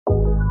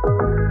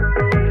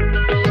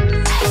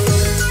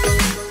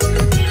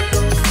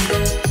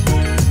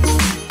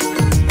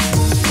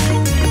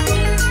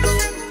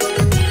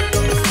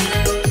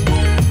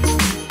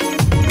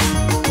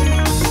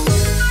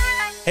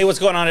Hey, what's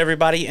going on,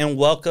 everybody, and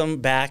welcome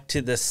back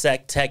to the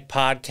SeqTek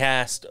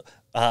Podcast,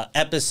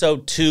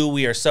 episode 2.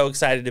 We are so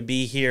excited to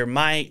be here.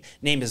 My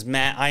name is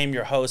Matt. I am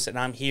your host, and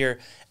I'm here,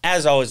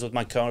 as always, with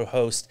my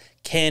co-host,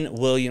 Ken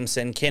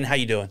Williamson. Ken, how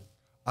you doing?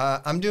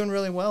 I'm doing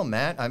really well,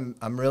 Matt. I'm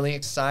really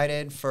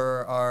excited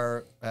for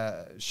our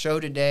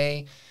show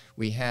today.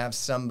 We have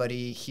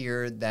somebody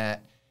here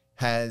that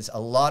has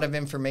a lot of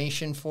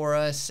information for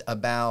us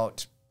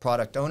about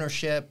product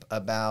ownership,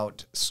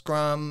 about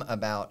Scrum,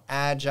 about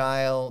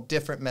Agile,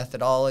 different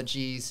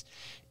methodologies,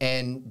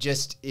 and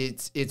just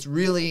it's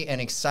really an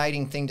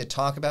exciting thing to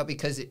talk about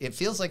because it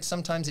feels like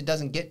sometimes it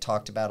doesn't get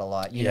talked about a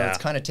lot. You know, it's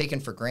kind of taken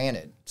for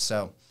granted.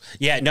 So.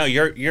 Yeah, no,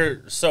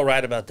 you're so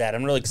right about that.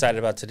 I'm really excited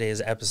about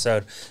today's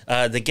episode.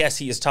 The guest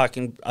he is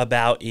talking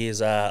about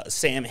is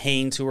Sam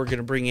Haines, who we're going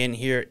to bring in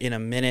here in a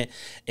minute.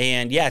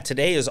 And yeah,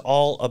 today is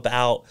all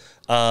about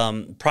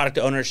product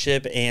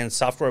ownership and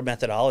software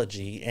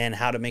methodology and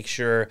how to make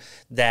sure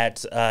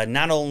that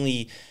not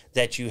only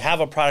that you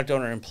have a product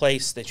owner in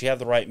place, that you have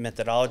the right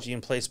methodology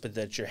in place, but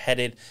that you're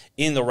headed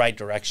in the right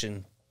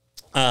direction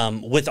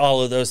with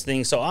all of those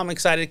things. So I'm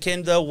excited.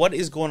 Ken, though, what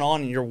is going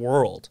on in your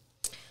world?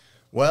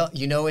 Well,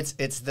 you know, it's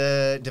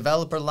the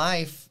developer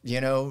life. You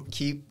know,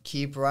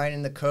 keep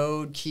writing the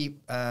code,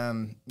 keep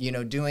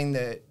doing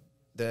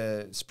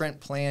the sprint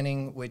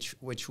planning,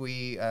 which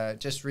we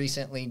just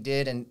recently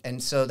did,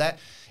 and so that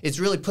it's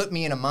really put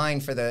me in a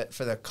mind for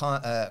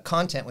the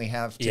content we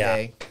have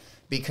today,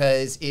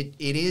 because it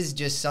is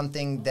just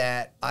something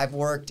that I've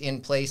worked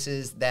in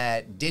places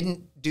that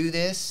didn't do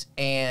this,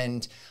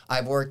 and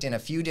I've worked in a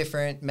few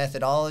different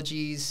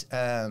methodologies,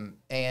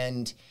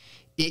 and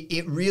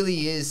it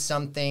really is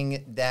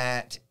something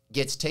that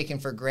gets taken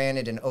for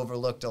granted and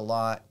overlooked a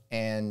lot,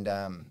 and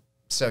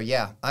so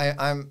yeah,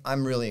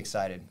 I'm really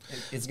excited.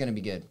 It's going to be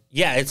good.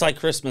 Yeah, it's like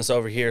Christmas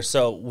over here.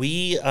 So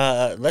we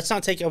let's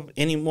not take up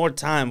any more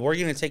time. We're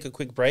going to take a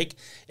quick break,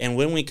 and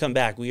when we come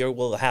back,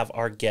 we'll have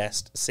our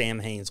guest Sam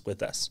Haines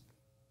with us.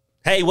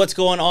 Hey, what's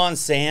going on,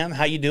 Sam?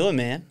 How you doing,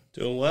 man?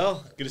 Doing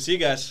well. Good to see you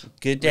guys.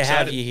 Good to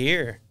have you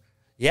here.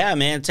 Yeah,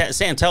 man.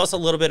 Sam, tell us a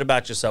little bit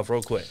about yourself,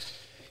 real quick.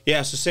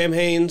 Yeah, so Sam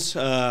Haines.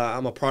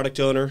 I'm a product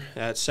owner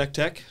at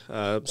SeqTek.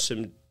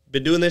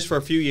 Been doing this for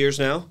a few years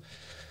now.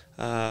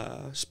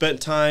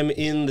 Spent time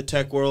in the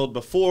tech world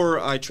before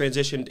I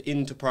transitioned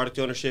into product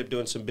ownership,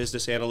 doing some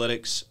business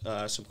analytics,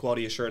 some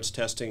quality assurance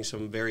testing,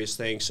 some various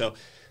things. So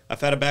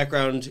I've had a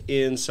background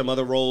in some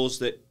other roles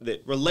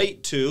that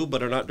relate to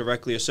but are not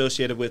directly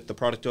associated with the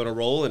product owner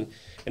role, and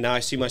now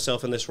I see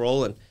myself in this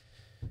role,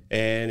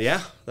 and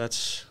yeah,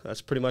 that's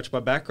pretty much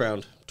my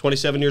background.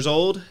 27 years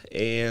old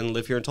and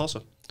live here in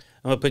Tulsa.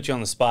 I'm going to put you on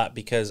the spot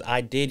because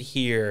I did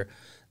hear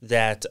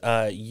that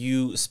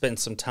you spent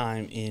some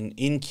time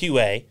in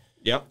QA.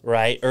 Yep.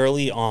 Right,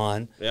 early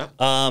on. Yeah.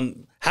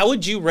 How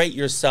would you rate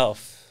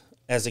yourself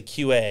as a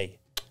QA?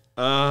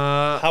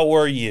 How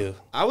were you?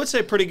 I would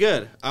say pretty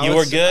good. You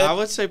were good? I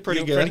would say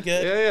pretty good. Pretty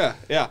good?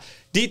 Yeah.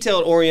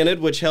 Detailed oriented,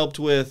 which helped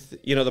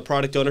with, the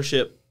product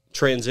ownership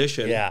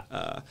transition. Yeah.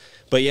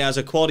 But yeah, as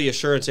a quality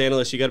assurance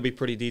analyst, you got to be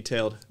pretty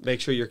detailed.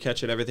 Make sure you're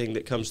catching everything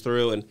that comes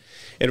through, and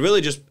really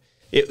just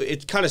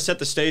it kind of set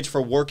the stage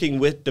for working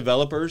with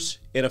developers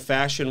in a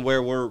fashion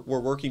where we're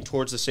working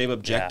towards the same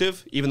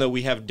objective, even though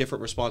we have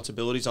different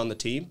responsibilities on the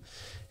team.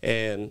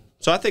 And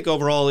so I think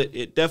overall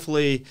it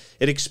definitely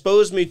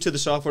exposed me to the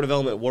software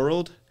development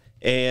world,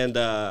 and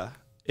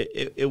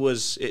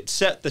it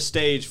set the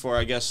stage for,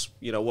 I guess,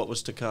 what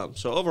was to come.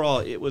 So overall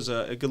it was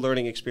a good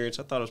learning experience.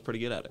 I thought I was pretty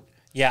good at it.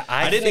 Yeah,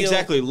 I didn't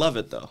exactly love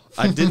it, though.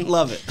 I didn't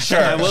love it.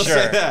 Sure, I will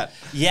say that.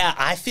 Yeah,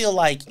 I feel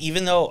like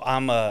even though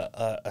I'm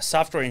a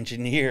software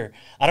engineer,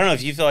 I don't know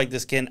if you feel like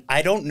this, Ken,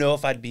 I don't know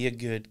if I'd be a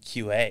good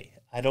QA.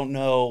 I don't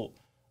know.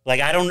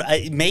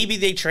 Maybe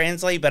they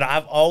translate, but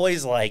I've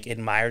always,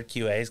 admired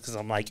QAs because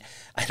I'm like,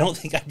 I don't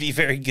think I'd be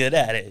very good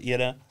at it,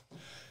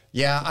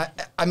 Yeah,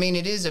 I mean,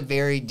 it is a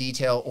very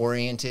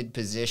detail-oriented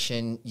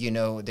position.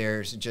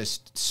 There's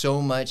just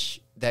so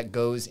much that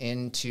goes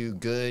into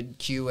good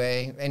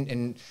QA.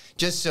 And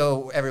just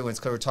so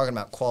everyone's clear, we're talking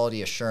about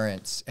quality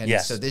assurance. And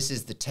yes. So this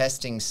is the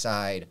testing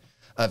side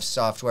of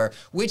software,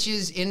 which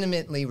is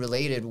intimately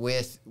related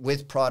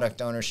with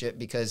product ownership,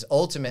 because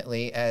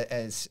ultimately,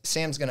 as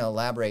Sam's going to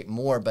elaborate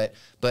more, but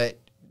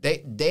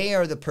they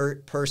are the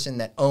person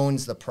that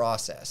owns the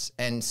process,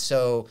 and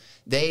so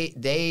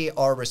they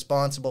are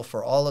responsible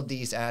for all of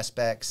these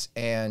aspects.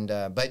 And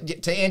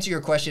but to answer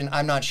your question,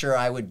 I'm not sure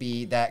I would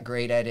be that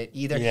great at it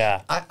either.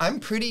 Yeah,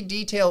 I'm pretty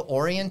detail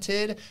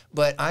oriented,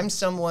 but I'm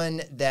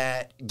someone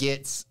that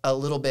gets a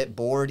little bit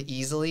bored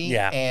easily.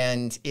 Yeah,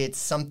 and it's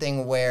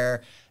something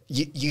where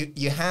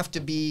you have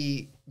to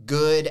be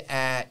good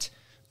at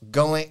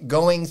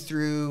going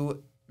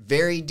through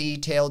very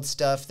detailed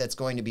stuff that's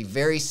going to be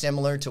very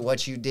similar to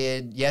what you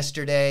did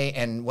yesterday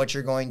and what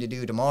you're going to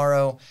do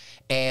tomorrow.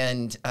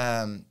 And,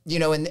 you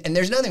know, and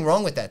there's nothing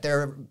wrong with that.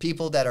 There are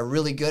people that are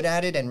really good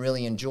at it and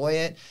really enjoy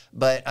it,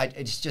 but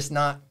it's just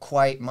not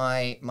quite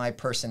my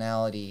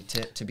personality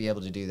to be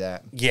able to do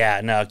that. Yeah,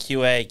 no,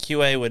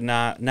 QA would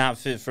not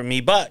fit for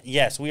me. But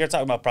yes, we are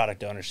talking about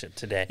product ownership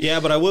today.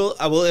 Yeah, but I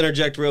will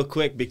interject real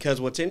quick,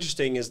 because what's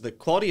interesting is the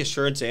quality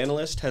assurance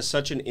analyst has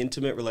such an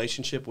intimate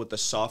relationship with the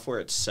software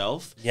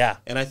itself. Yeah.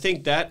 And I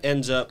think that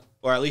ends up,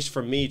 or at least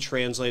for me,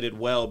 translated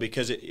well,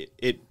 because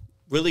it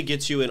really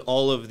gets you in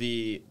all of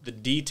the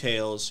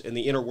details and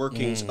the inner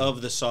workings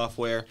of the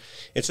software.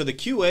 And so the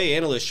QA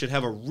analyst should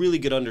have a really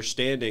good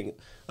understanding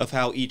of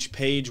how each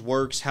page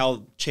works,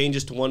 how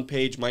changes to one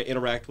page might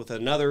interact with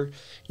another,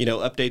 you know,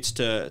 updates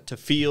to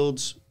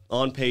fields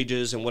on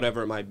pages and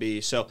whatever it might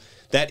be. So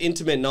that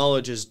intimate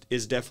knowledge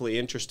is definitely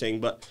interesting.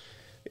 But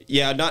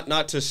yeah,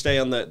 not to stay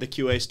on the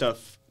QA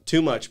stuff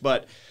too much,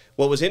 but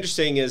what was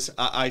interesting is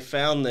I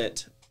found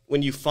that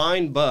when you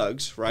find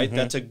bugs, right,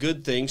 that's a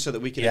good thing, so that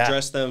we can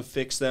address them,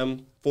 fix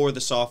them for the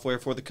software,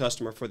 for the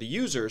customer, for the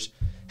users.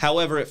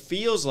 However, it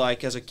feels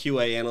like as a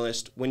QA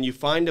analyst, when you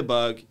find a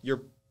bug,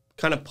 you're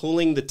kind of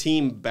pulling the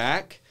team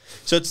back.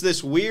 So it's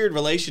this weird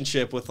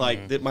relationship with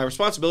like that my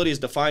responsibility is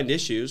to find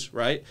issues,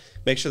 right,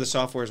 make sure the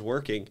software is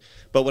working.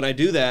 But when I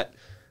do that,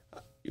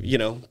 you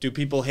know, do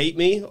people hate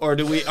me, or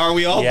are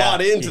we all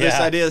bought into this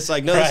idea? It's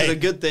like, no, this is a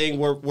good thing.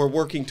 We're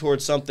working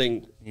towards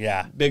something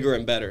bigger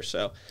and better.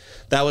 So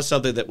that was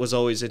something that was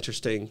always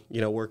interesting,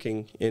 you know,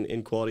 working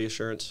in quality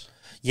assurance.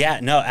 Yeah,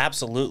 no,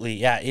 absolutely.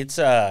 Yeah, it's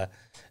a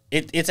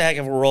heck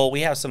of a role.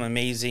 We have some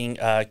amazing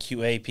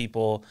QA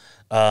people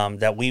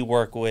that we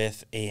work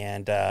with,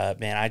 and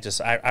man,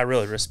 I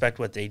really respect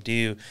what they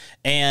do.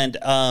 And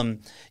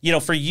you know,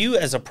 for you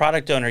as a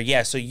product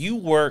owner, so you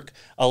work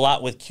a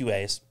lot with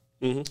QAs.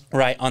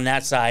 Right, on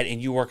that side,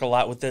 and you work a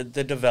lot with the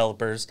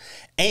developers,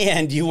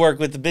 and you work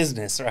with the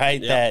business,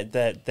 right?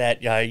 That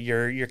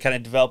you're kind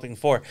of developing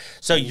for.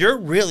 So you're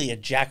really a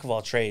jack of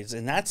all trades,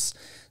 and that's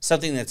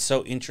something that's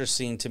so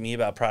interesting to me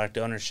about product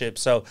ownership.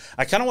 So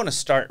I kind of want to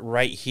start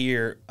right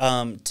here.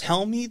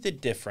 Tell me the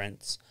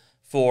difference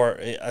for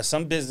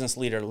some business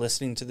leader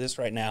listening to this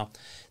right now,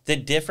 the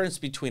difference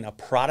between a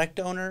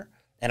product owner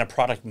and a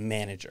product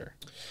manager.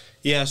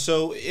 Yeah,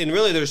 so and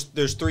really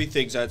there's three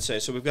things I'd say.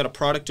 So we've got a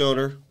product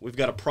owner, we've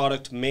got a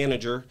product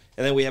manager,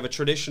 and then we have a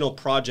traditional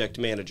project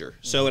manager.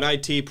 So in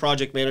IT,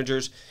 project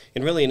managers,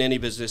 and really in any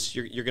business,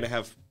 you're going to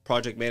have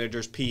project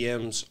managers,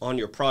 PMs on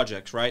your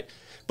projects, right?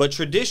 But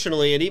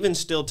traditionally, and even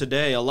still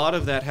today, a lot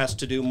of that has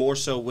to do more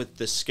so with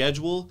the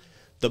schedule,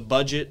 the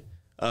budget,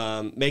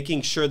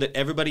 making sure that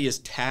everybody is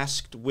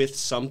tasked with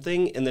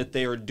something and that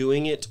they are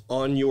doing it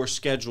on your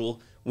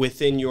schedule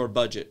within your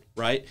budget,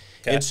 right?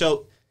 Okay. And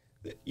so,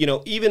 you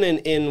know, even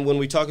in when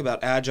we talk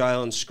about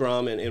Agile and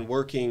Scrum and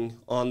working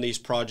on these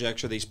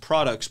projects or these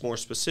products more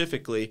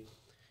specifically,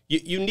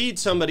 you need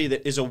somebody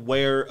that is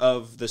aware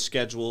of the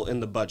schedule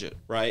and the budget,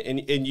 right?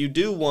 And you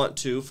do want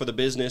to, for the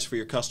business, for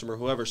your customer,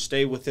 whoever,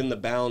 stay within the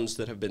bounds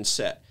that have been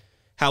set.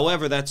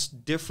 However, that's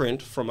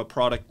different from a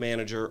product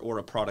manager or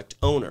a product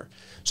owner.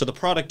 So the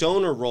product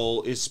owner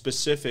role is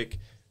specific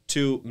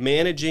to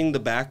managing the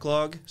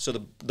backlog, so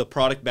the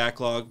product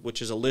backlog,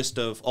 which is a list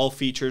of all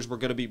features we're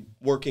going to be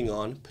working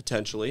on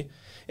potentially,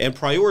 and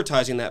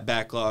prioritizing that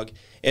backlog.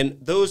 And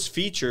those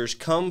features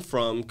come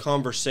from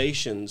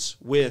conversations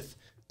with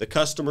the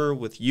customer,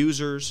 with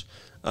users,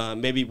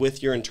 maybe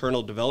with your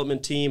internal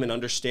development team, and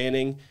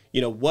understanding,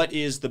 you know, what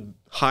is the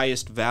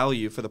highest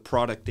value for the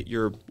product that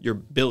you're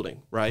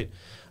building, right?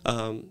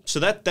 So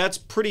that's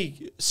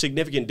pretty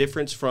significant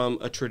difference from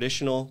a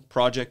traditional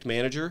project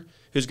manager,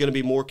 who's going to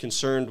be more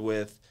concerned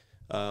with,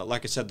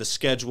 like I said, the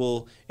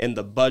schedule and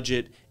the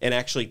budget, and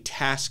actually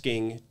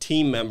tasking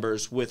team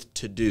members with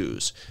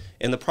to-dos.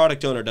 And the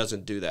product owner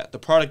doesn't do that. The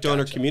product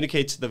owner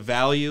communicates the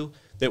value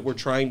that we're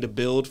trying to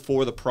build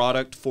for the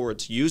product for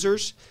its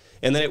users,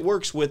 and then it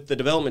works with the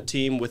development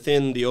team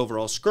within the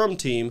overall Scrum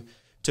team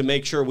to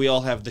make sure we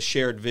all have the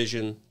shared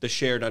vision, the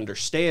shared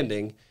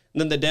understanding. And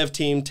then the dev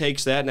team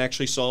takes that and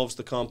actually solves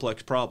the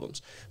complex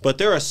problems. But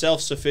they're a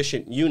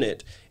self-sufficient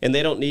unit, and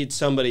they don't need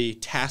somebody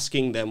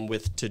tasking them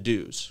with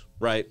to-dos,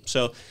 right?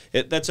 So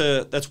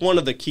that's one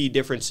of the key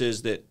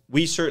differences that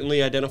we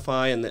certainly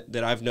identify, and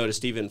that I've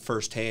noticed even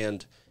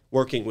firsthand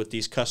working with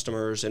these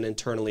customers and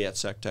internally at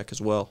SeqTek as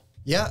well.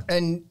 Yeah,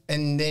 and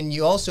then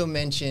you also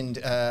mentioned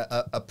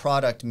a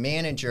product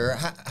manager.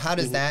 How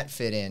does that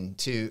fit in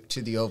to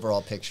the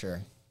overall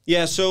picture?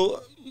 Yeah,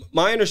 so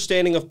my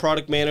understanding of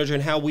product manager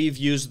and how we've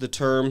used the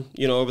term,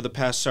 you know, over the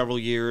past several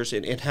years,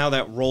 and how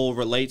that role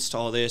relates to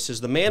all this,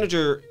 is the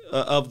manager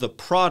of the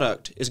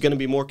product is going to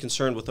be more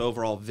concerned with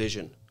overall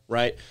vision,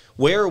 right?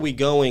 Where are we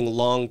going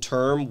long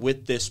term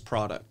with this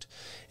product?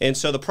 And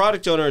so the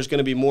product owner is going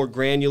to be more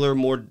granular,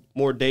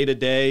 more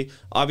day-to-day,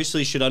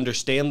 obviously should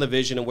understand the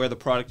vision and where the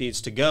product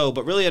needs to go,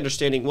 but really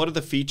understanding what are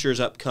the features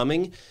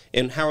upcoming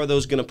and how are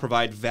those going to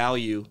provide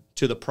value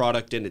to the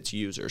product and its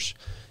users.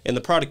 And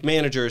the product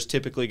manager is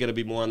typically going to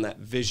be more on that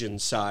vision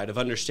side of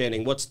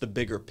understanding what's the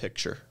bigger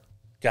picture.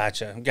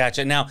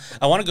 Gotcha. Now,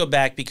 I want to go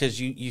back because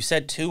you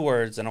said two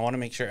words, and I want to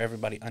make sure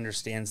everybody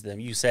understands them.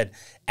 You said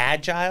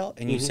agile,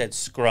 and you said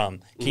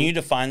scrum. Can you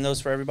define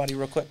those for everybody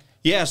real quick?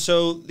 Yeah,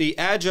 so the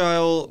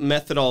agile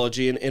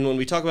methodology, and when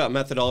we talk about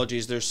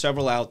methodologies, there's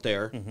several out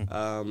there,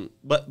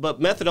 but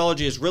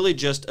methodology is really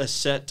just a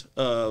set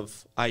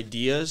of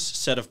ideas,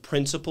 set of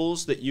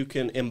principles that you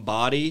can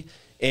embody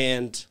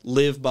and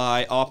live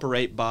by,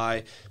 operate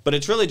by, but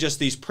it's really just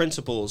these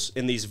principles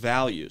and these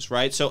values,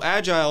 right? So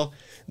agile,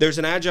 there's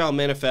an agile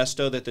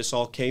manifesto that this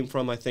all came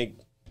from, I think,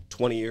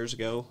 20 years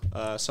ago,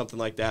 something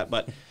like that,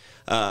 but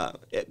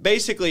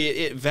basically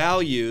it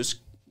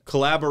values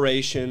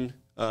collaboration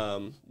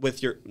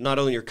with not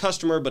only your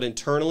customer, but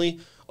internally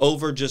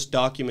over just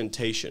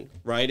documentation,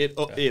 right?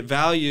 It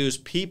values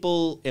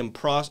people and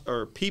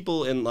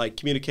people in like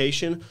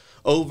communication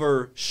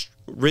over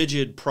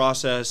rigid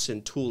process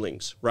and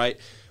toolings, right?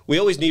 We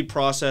always need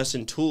process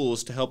and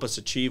tools to help us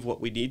achieve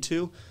what we need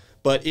to,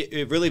 but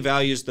it really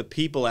values the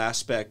people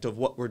aspect of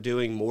what we're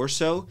doing more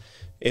so.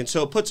 And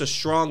so it puts a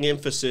strong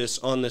emphasis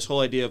on this whole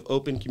idea of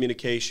open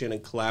communication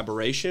and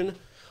collaboration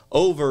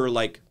over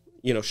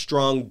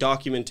strong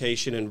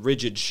documentation and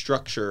rigid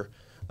structure,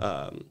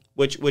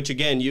 which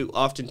again, you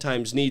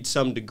oftentimes need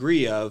some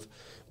degree of,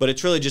 but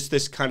it's really just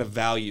this kind of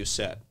value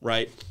set,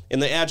 right?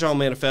 In the Agile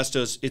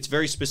Manifestos, it's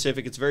very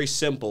specific, it's very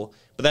simple,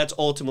 but that's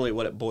ultimately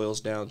what it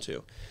boils down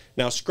to.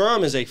 Now,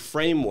 Scrum is a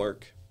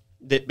framework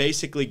that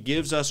basically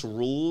gives us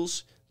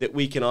rules that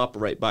we can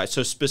operate by.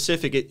 So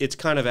specific, it's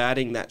kind of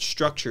adding that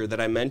structure that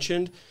I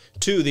mentioned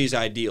to these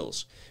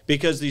ideals.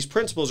 Because these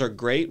principles are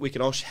great, we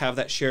can all have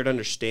that shared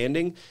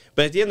understanding,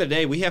 but at the end of the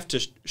day, we have to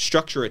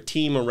structure a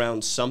team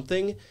around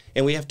something,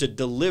 and we have to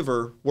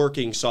deliver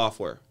working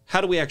software. How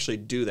do we actually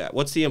do that?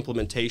 What's the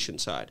implementation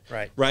side?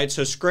 Right?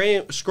 So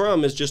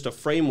Scrum is just a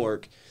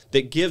framework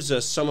that gives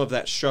us some of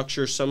that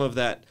structure, some of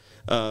that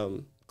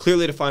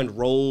clearly defined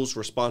roles,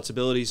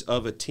 responsibilities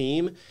of a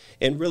team,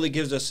 and really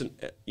gives us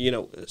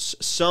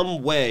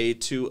some way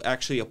to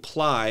actually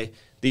apply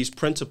these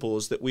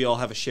principles that we all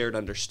have a shared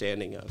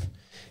understanding of.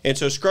 And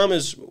so Scrum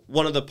is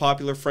one of the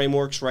popular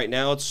frameworks right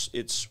now.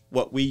 It's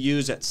what we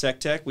use at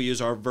SeqTek. We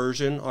use our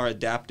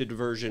adapted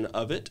version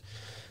of it.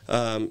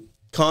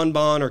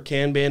 Kanban or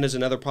Kanban is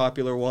another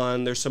popular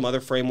one. There's some other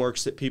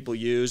frameworks that people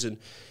use. And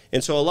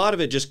so a lot of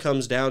it just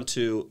comes down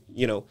to,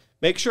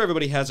 make sure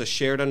everybody has a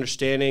shared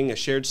understanding, a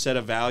shared set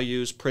of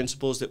values,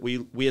 principles that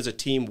we as a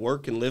team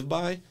work and live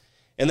by.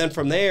 And then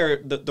from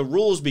there, the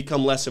rules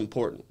become less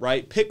important,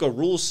 right? Pick a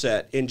rule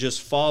set and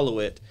just follow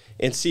it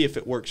and see if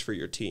it works for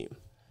your team.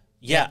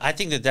 Yeah, I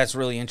think that's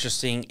really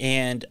interesting.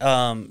 And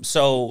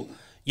so,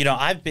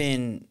 I've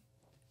been,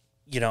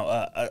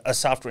 a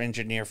software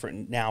engineer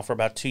for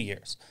about 2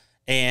 years.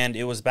 And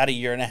it was about a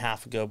year and a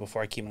half ago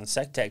before I came on the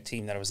SeqTek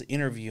team that I was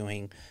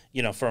interviewing,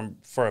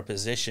 for a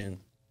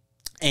position.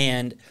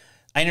 And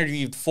I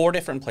interviewed 4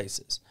 different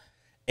places.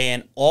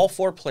 And all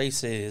 4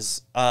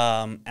 places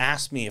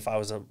asked me if I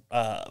was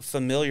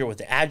familiar with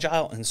the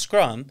Agile and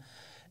Scrum.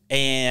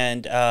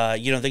 And,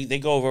 they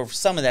go over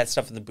some of that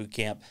stuff in the boot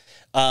camp.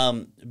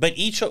 But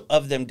each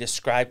of them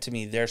described to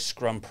me their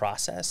Scrum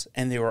process,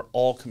 and they were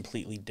all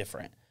completely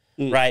different,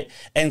 right?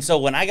 And so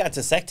when I got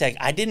to SeqTek,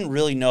 I didn't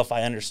really know if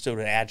I understood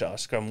what Agile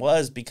Scrum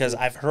was because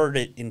I've heard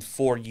it in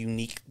 4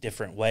 unique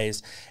different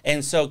ways.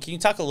 And so can you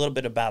talk a little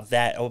bit about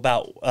that,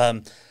 about,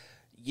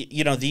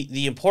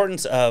 the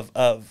importance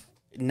of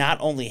not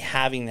only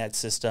having that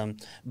system,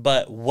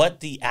 but what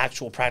the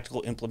actual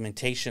practical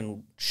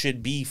implementation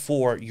should be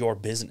for your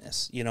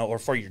business, or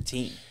for your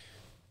team?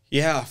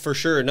 Yeah, for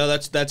sure. No,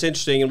 that's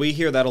interesting, and we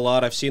hear that a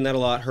lot. I've seen that a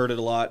lot, heard it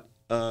a lot.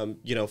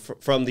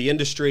 From the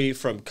industry,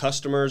 from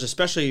customers,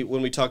 especially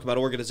when we talk about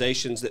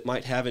organizations that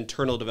might have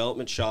internal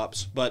development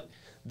shops, but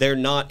they're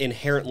not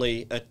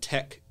inherently a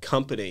tech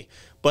company,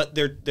 but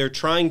they're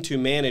trying to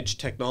manage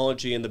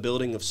technology and the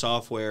building of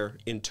software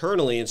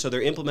internally, and so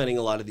they're implementing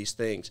a lot of these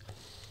things.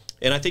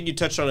 And I think you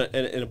touched on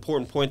an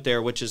important point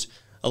there, which is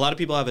a lot of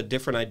people have a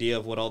different idea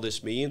of what all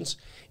this means,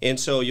 and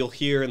so you'll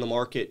hear in the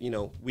market,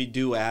 we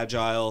do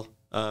Agile.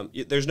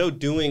 There's no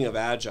doing of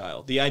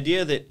Agile. The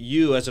idea that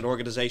you as an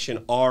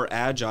organization are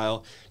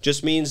Agile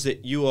just means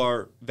that you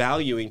are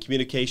valuing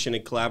communication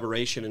and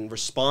collaboration and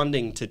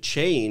responding to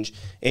change,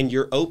 and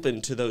you're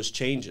open to those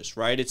changes,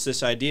 right? It's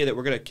this idea that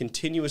we're going to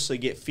continuously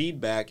get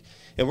feedback,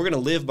 and we're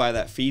going to live by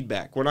that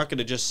feedback. We're not going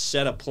to just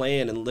set a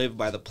plan and live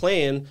by the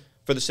plan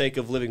for the sake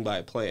of living by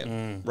a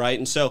plan, right?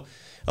 And so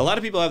a lot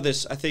of people have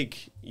this, I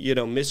think,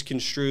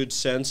 misconstrued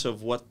sense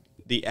of what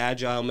the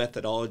Agile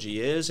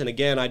methodology is. And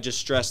again, I just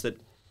stress that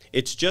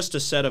it's just a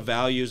set of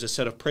values, a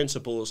set of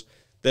principles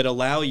that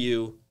allow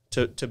you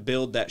to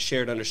build that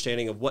shared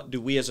understanding of what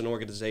do we as an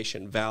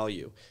organization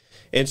value.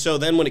 And so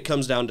then when it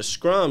comes down to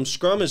Scrum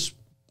is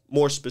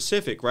more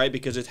specific, right?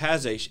 Because it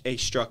has a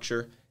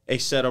structure, a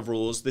set of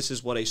rules. This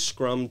is what a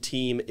Scrum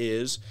team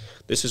is.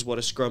 This is what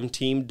a Scrum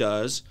team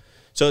does.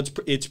 So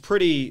it's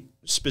pretty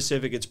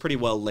specific. It's pretty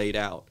well laid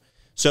out.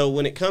 So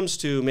when it comes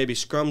to maybe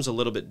Scrum's a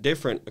little bit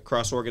different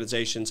across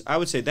organizations, I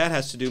would say that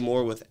has to do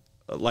more with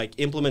like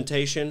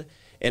implementation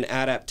and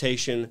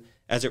adaptation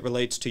as it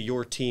relates to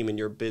your team and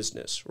your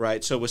business,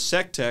 right? So with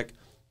SeqTek,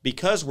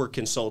 because we're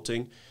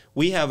consulting,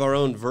 we have our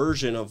own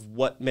version of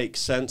what makes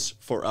sense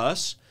for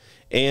us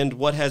and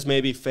what has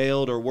maybe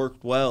failed or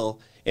worked well,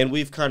 and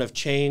we've kind of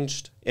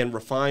changed and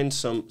refined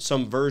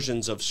some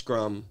versions of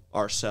Scrum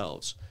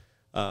ourselves.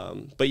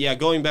 But yeah,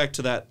 going back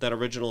to that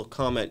original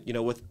comment,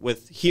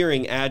 with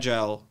hearing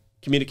Agile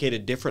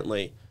communicated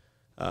differently,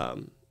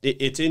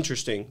 it's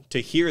interesting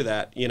to hear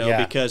that,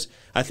 because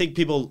I think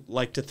people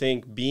like to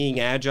think being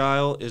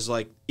Agile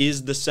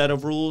is the set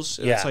of rules,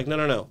 and it's like,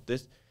 no.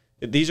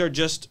 These are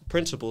just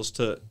principles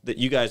that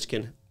you guys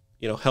can,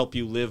 help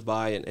you live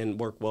by and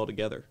work well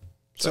together.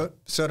 So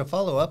to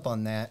follow up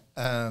on that,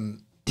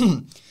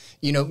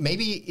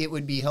 maybe it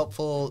would be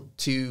helpful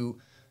to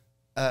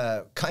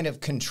kind of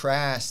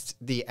contrast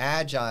the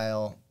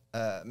Agile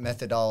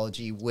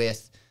methodology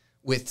with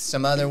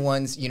some other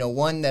ones.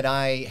 One that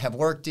I have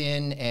worked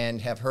in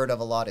and have heard of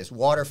a lot is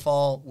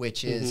waterfall,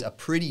 which is a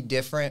pretty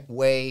different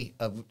way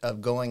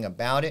of going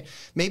about it.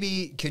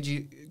 Maybe could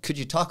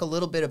you talk a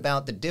little bit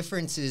about the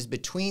differences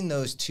between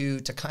those two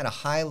to kind of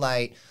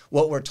highlight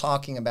what we're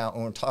talking about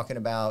when we're talking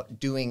about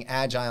doing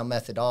Agile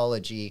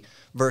methodology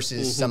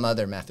versus some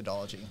other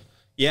methodology?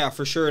 Yeah,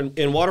 for sure.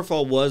 And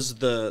waterfall was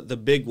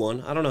the big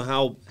one. I don't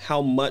know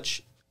how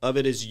much of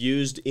it is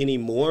used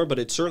anymore, but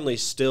it's certainly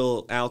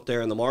still out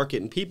there in the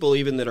market. And people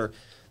even that are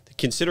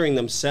considering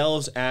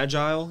themselves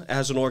agile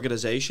as an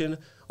organization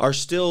are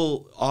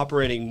still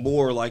operating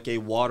more like a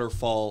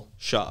waterfall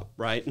shop,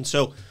 right? And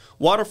so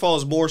waterfall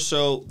is more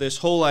so this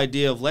whole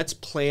idea of let's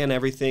plan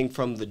everything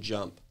from the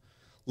jump.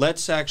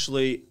 Let's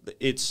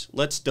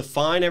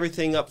define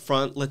everything up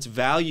front. Let's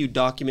value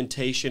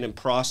documentation and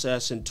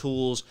process and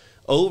tools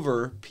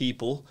over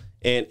people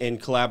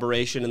and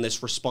collaboration and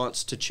this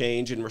response to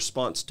change and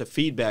response to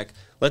feedback.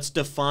 Let's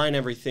define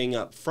everything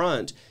up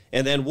front,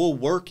 and then we'll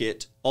work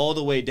it all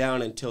the way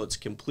down until it's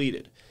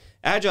completed.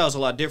 Agile is a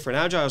lot different.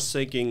 Agile is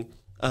thinking,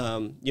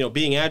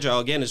 being agile,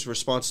 again, is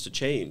response to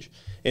change.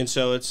 And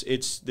so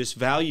it's this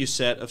value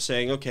set of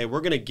saying, okay,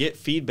 we're going to get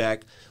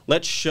feedback.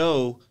 Let's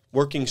show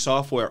working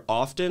software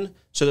often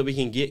so that we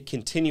can get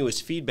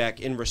continuous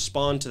feedback and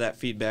respond to that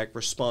feedback,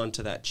 respond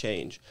to that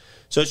change.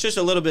 So it's just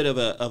a little bit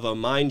of a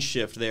mind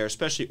shift there,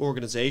 especially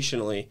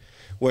organizationally,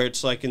 where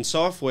it's like in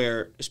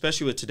software,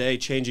 especially with today,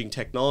 changing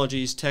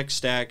technologies, tech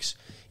stacks,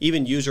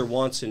 even user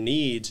wants and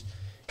needs,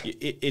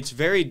 it's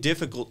very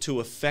difficult to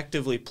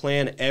effectively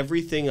plan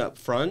everything up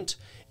front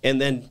and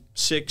then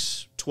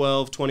 6,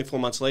 12, 24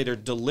 months later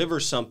deliver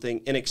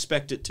something and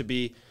expect it to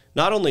be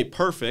not only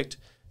perfect,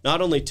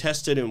 not only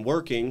tested and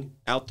working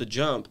out the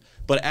jump,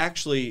 but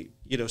actually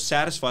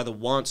satisfy the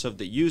wants of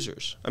the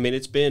users. I mean,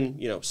 it's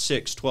been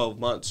 6, 12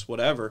 months,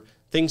 whatever.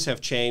 Things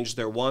have changed,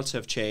 their wants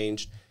have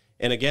changed,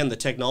 and again, the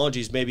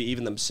technologies maybe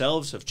even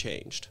themselves have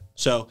changed.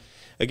 So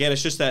again,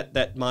 it's just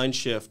that mind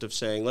shift of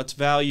saying, let's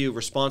value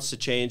response to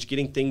change,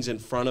 getting things in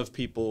front of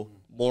people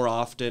more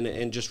often,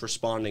 and just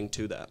responding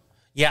to that.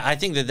 Yeah, I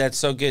think that's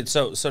so good.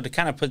 So to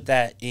kind of put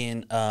that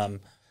in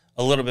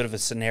a little bit of a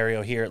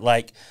scenario here,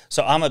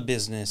 so I'm a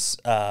business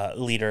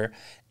leader,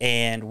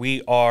 and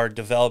we are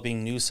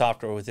developing new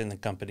software within the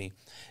company.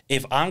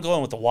 If I'm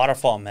going with the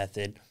waterfall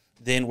method,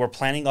 then we're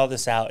planning all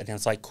this out, and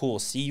it's like, cool,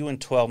 see you in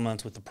 12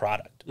 months with the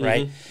product,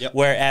 right? Yep.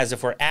 Whereas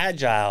if we're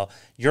agile,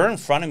 you're in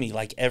front of me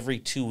every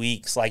 2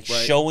 weeks,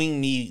 showing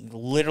me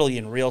literally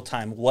in real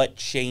time what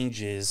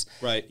changes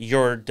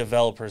your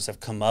developers have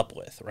come up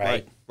with,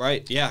 right?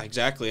 Right. Yeah,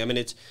 exactly. I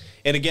mean,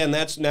 and again,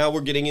 that's now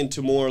we're getting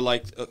into more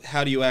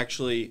how do you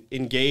actually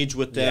engage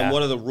with them? Yeah.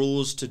 What are the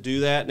rules to do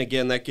that? And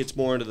again, that gets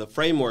more into the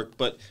framework,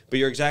 but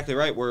you're exactly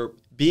right. Where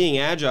being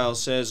agile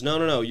says,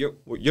 no,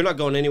 you're not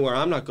going anywhere.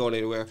 I'm not going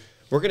anywhere.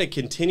 We're going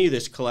to continue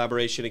this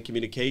collaboration and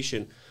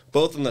communication,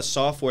 both on the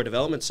software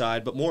development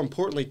side, but more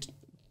importantly,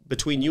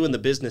 between you and the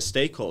business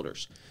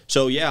stakeholders.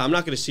 So yeah, I'm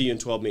not going to see you in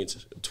 12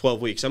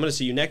 weeks. I'm going to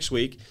see you next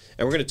week,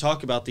 and we're going to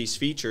talk about these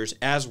features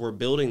as we're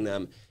building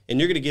them. And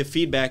you're going to give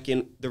feedback.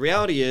 And the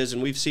reality is,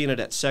 and we've seen it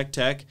at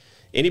SeqTek,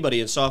 anybody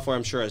in software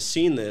I'm sure has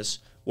seen this,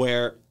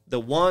 where the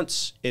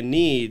wants and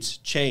needs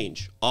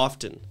change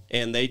often,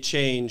 and they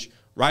change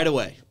right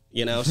away.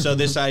 So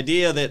this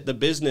idea that the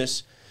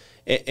business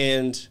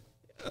and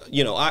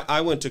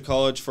I went to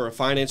college for a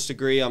finance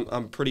degree.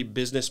 I'm pretty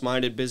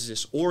business-minded,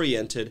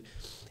 business-oriented,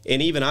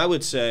 and even I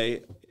would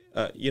say,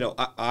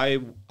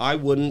 I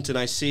wouldn't, and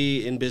I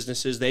see in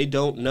businesses they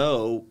don't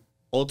know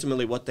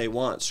ultimately what they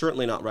want.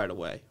 Certainly not right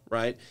away,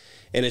 right?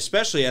 And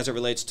especially as it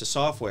relates to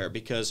software,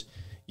 because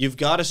you've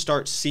got to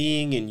start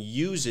seeing and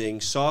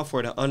using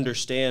software to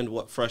understand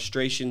what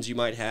frustrations you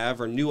might have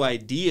or new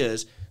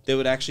ideas that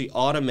would actually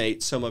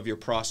automate some of your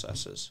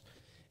processes.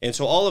 And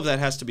so all of that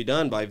has to be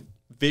done by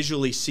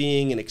visually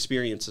seeing and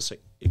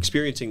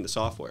experiencing the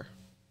software.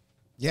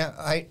 Yeah,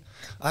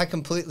 I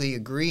completely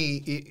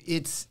agree.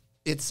 It's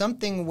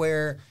something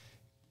where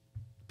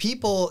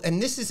people,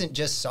 and this isn't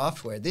just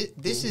software,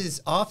 this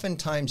is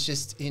oftentimes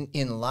just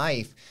in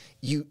life,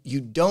 you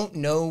don't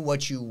know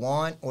what you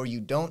want or you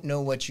don't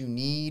know what you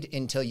need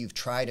until you've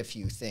tried a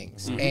few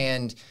things.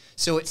 And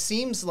so it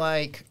seems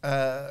like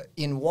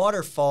in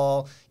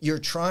Waterfall, you're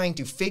trying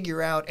to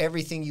figure out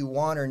everything you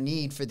want or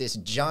need for this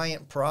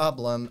giant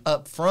problem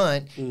up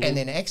front and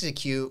then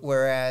execute,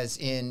 whereas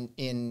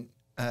in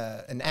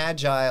an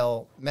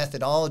agile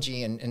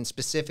methodology and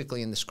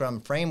specifically in the Scrum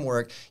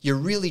framework, you're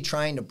really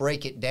trying to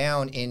break it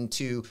down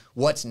into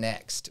what's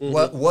next.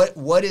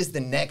 What is the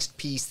next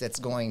piece that's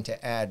going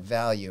to add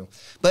value?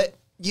 But,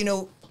 you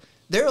know,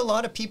 there are a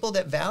lot of people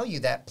that value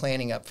that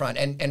planning up front.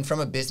 And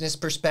from a business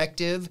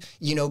perspective,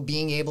 you know,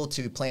 being able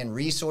to plan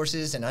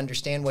resources and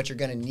understand what you're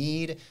going to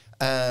need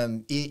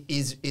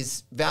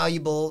is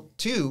valuable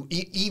too,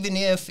 even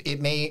if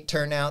it may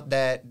turn out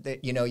that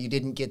you know you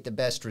didn't get the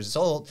best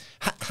result.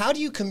 How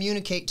do you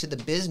communicate to the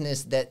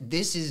business that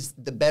this is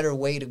the better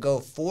way to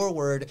go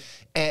forward,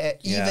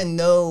 even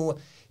though,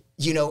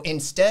 you know,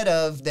 instead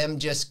of them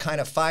just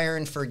kind of fire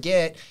and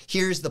forget,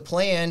 here's the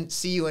plan,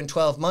 see you in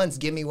 12 months,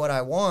 give me what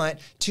I want,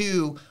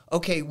 to,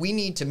 okay, we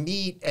need to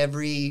meet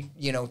every,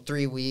 you know,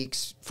 3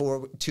 weeks,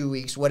 2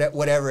 weeks,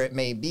 whatever it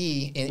may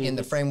be in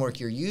the framework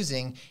you're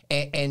using,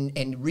 and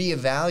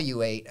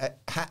reevaluate.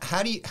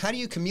 How do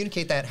you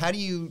communicate that? How do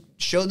you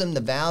show them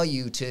the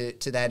value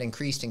to that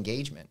increased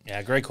engagement?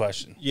 Yeah, great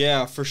question.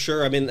 Yeah, for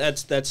sure. I mean,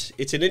 it's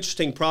an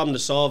interesting problem to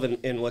solve,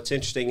 and what's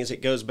interesting is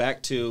it goes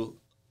back to,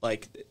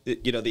 like,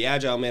 you know, the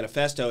Agile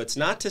Manifesto. It's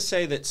not to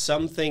say that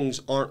some things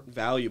aren't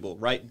valuable,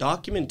 right?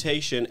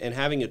 Documentation and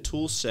having a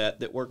tool set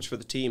that works for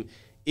the team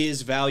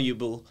is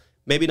valuable,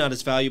 maybe not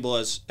as valuable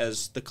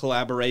as the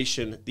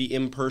collaboration, the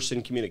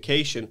in-person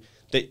communication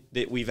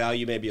that we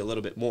value maybe a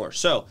little bit more.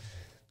 So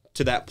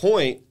to that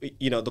point,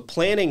 you know, the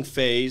planning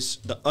phase,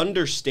 the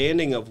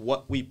understanding of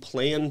what we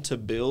plan to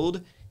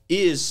build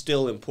is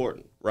still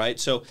important, right?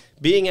 So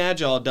being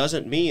agile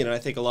doesn't mean, and I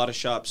think a lot of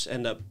shops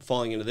end up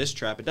falling into this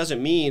trap, it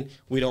doesn't mean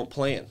we don't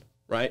plan,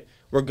 right?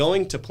 We're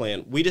going to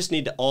plan. We just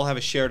need to all have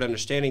a shared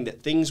understanding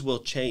that things will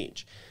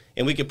change.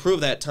 And we can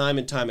prove that time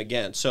and time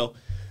again. So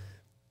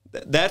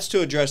that's to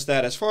address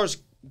that. As far as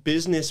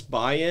business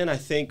buy-in, I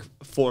think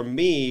for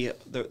me,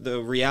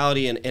 the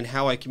reality and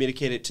how I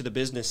communicate it to the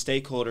business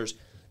stakeholders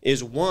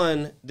is,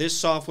 one, this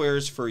software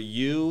is for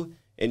you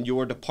and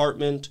your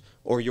department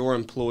or your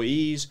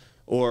employees,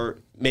 or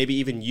maybe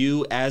even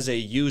you as a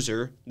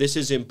user. This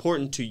is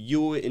important to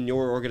you in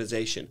your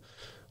organization.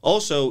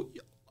 Also,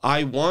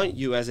 I want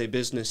you as a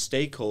business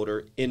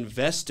stakeholder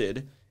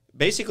invested,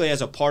 basically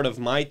as a part of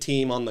my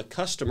team on the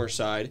customer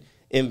side,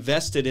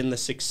 invested in the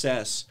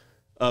success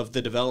of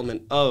the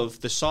development of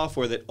the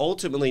software that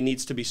ultimately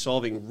needs to be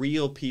solving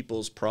real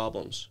people's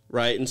problems,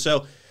 right? And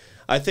so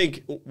I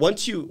think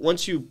once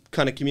you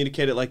kind of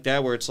communicate it like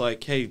that, where it's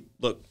like, hey,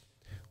 look,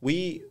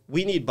 we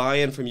need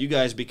buy-in from you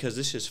guys because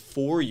this is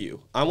for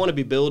you. I want to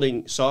be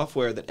building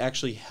software that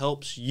actually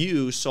helps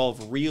you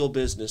solve real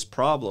business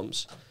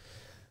problems.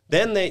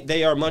 Then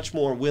they are much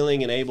more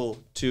willing and able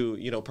to,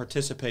 you know,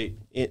 participate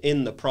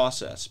in the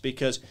process,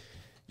 because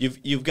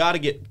you've got to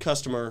get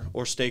customer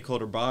or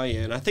stakeholder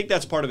buy-in. I think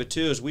that's part of it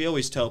too. Is we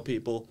always tell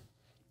people,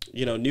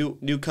 you know,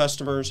 new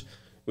customers,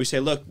 we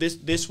say, look,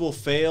 this will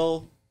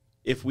fail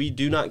if we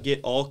do not get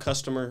all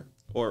customer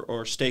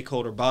or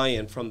stakeholder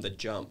buy-in from the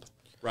jump.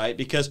 Right,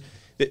 because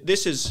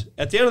this is,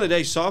 at the end of the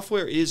day,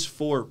 software is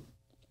for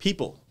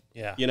people.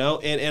 Yeah, you know,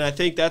 and I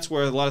think that's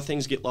where a lot of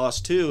things get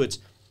lost too.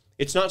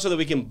 It's not so that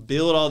we can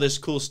build all this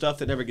cool stuff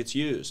that never gets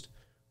used,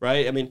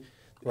 right? I mean,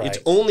 it's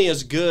only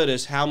as good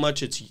as how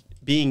much it's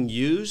being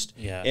used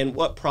and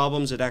what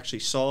problems it actually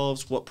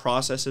solves, what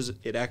processes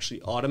it actually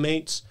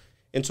automates,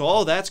 and so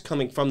all that's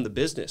coming from the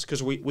business,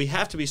 because we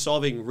have to be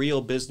solving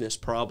real business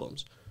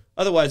problems.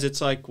 Otherwise, it's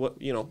like, what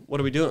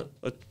are we doing?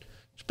 Let's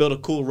build a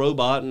cool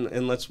robot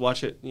and let's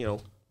watch it, you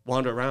know,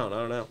 wander around. I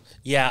don't know.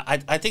 Yeah,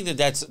 I think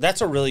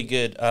that's a really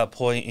good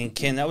point. And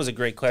Ken, that was a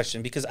great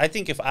question, because I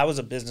think if I was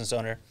a business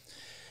owner,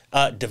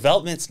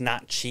 development's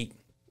not cheap.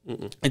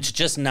 It's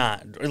just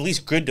not. Or at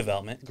least good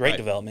development, great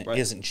development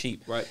isn't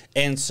cheap. Right.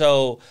 And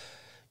so,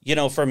 you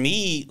know, for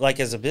me, like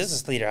as a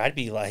business leader, I'd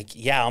be like,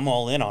 yeah, I'm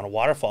all in on a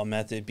waterfall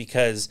method,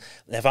 because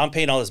if I'm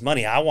paying all this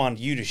money, I want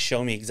you to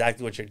show me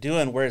exactly what you're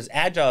doing. Whereas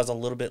Agile is a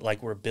little bit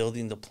like we're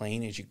building the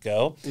plane as you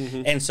go.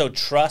 And so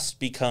trust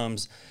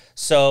becomes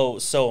so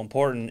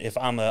important if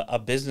I'm a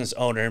business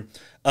owner.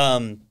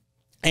 And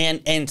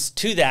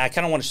to that, I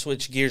kind of want to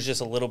switch gears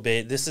just a little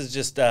bit. This is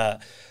just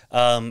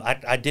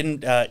I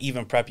didn't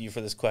even prep you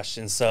for this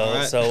question,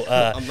 so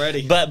I'm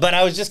ready. But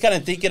I was just kind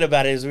of thinking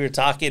about it as we were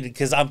talking,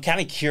 because I'm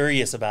kind of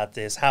curious about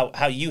this,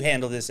 how you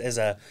handle this as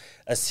a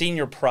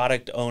senior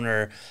product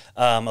owner.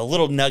 A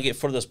little nugget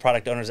for those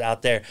product owners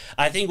out there.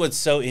 I think what's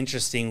so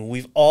interesting,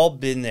 we've all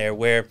been there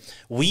where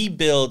we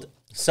build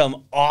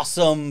some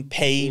awesome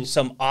page,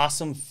 some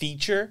awesome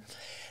feature,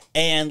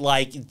 and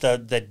like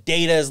the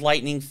data is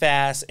lightning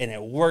fast and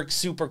it works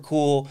super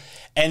cool,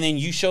 and then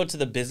you show it to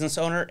the business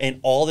owner and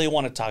all they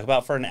want to talk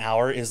about for an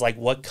hour is like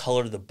what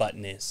color the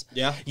button is.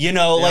 Yeah. You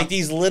know, like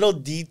these little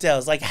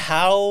details. Like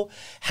how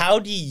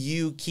do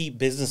you keep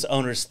business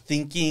owners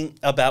thinking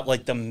about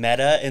like the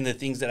meta and the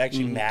things that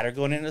actually matter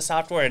going into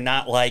software, and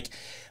not like,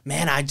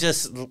 man, I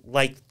just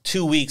like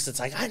 2 weeks. It's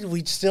like,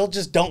 we still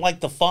just don't like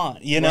the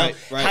font, you know?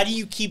 Right. How do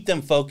you keep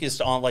them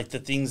focused on like the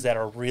things that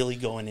are really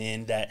going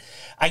in that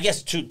I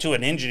guess to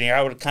an engineer,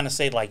 I would kind of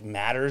say like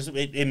matters.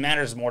 It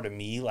matters more to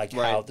me, like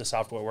how the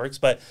software works.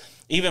 But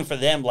even for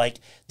them, like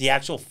the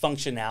actual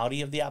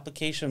functionality of the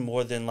application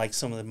more than like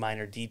some of the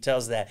minor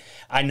details that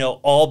I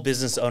know all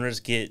business owners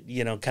get,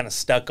 you know, kind of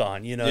stuck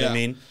on, you know what I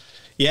mean?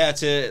 Yeah,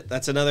 it's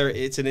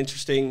an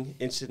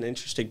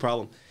interesting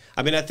problem.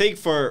 I mean, I think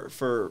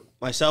for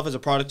myself as a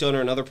product owner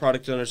and other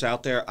product owners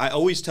out there, I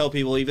always tell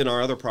people, even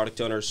our other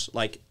product owners,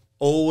 like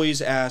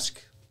always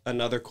ask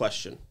another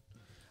question.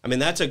 I mean,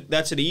 that's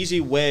an easy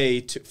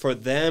way for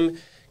them,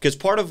 because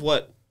part of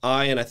what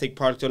I think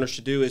product owners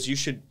should do is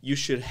you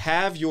should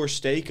have your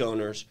stake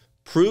owners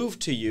prove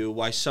to you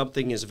why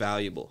something is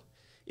valuable.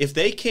 If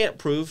they can't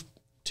prove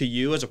to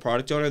you as a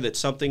product owner that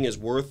something is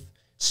worth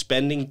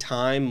spending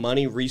time,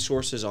 money,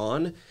 resources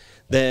on,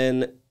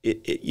 then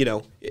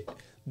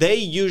they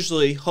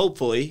usually,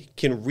 hopefully,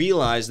 can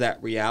realize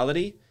that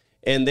reality,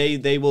 and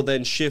they will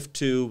then shift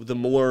to the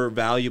more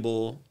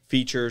valuable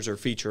features or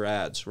feature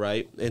adds,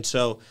 right? And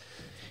so,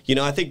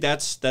 I think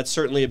that's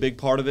certainly a big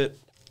part of it.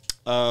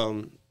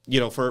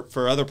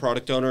 For other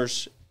product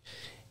owners,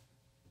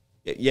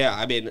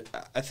 I mean,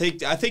 I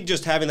think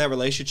just having that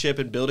relationship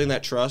and building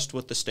that trust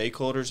with the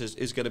stakeholders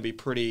is going to be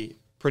pretty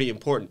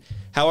important.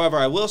 However,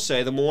 I will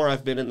say the more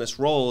I've been in this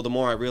role, the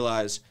more I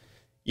realize,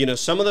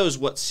 some of those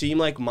what seem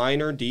like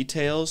minor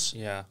details,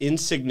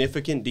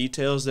 insignificant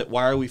details, that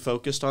why are we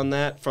focused on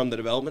that from the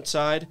development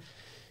side?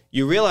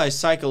 You realize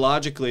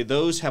psychologically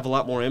those have a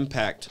lot more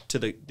impact to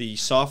the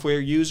software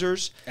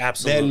users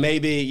than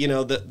maybe,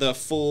 the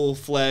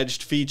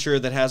full-fledged feature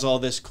that has all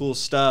this cool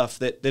stuff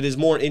that is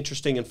more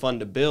interesting and fun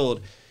to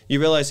build. You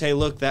realize, hey,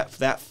 look,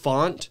 that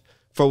font,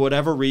 for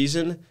whatever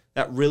reason,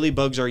 that really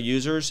bugs our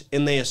users,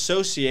 and they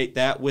associate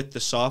that with the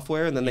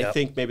software, and then they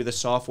think maybe the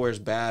software is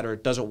bad or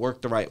it doesn't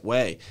work the right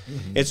way.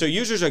 Mm-hmm. And so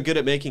users are good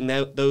at making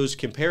those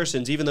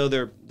comparisons, even though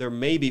they're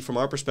maybe, from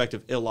our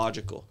perspective,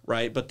 illogical,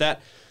 right? But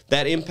that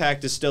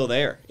impact is still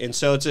there, and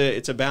so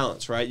it's a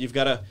balance, right? You've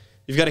got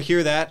to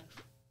hear that,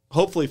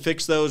 hopefully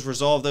fix those,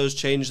 resolve those,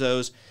 change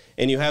those,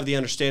 and you have the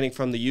understanding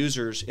from the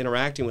users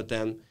interacting with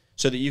them,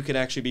 so that you can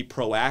actually be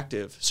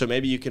proactive. So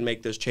maybe you can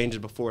make those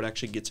changes before it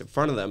actually gets in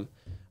front of them.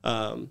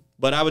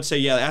 But I would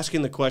say,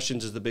 asking the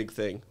questions is the big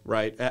thing,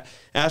 right?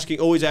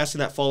 Always asking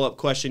that follow-up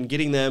question,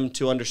 getting them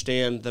to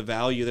understand the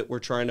value that we're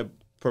trying to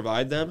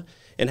provide them,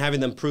 and having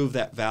them prove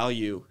that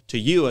value to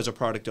you as a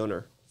product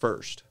owner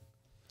first.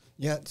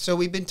 Yeah, so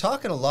we've been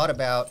talking a lot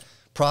about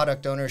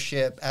product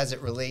ownership as it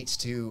relates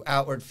to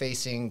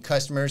outward-facing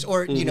customers,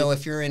 or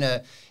if you're in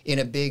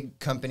a big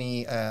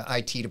company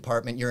IT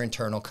department, your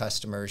internal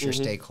customers, your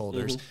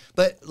stakeholders.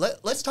 But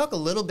let's talk a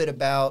little bit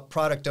about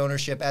product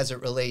ownership as it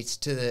relates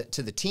to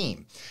the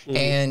team.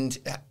 And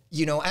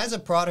as a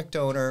product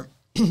owner,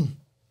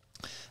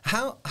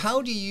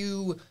 how do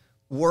you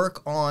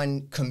work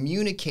on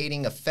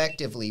communicating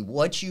effectively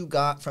what you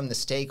got from the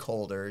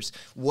stakeholders,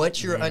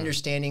 what you're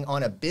understanding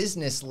on a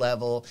business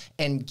level,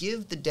 and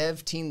give the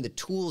dev team the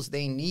tools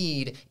they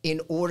need in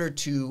order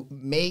to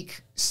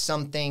make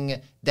something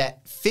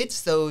that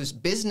fits those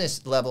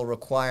business level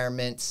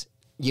requirements,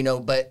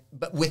 but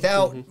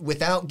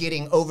without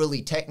getting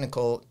overly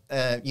technical,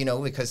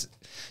 because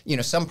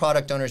some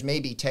product owners may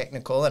be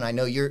technical, and I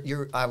know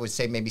you're I would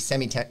say maybe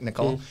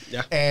semi-technical,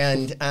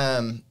 and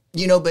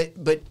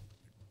but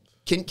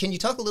Can you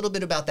talk a little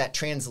bit about that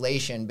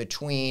translation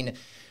between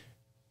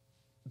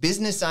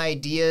business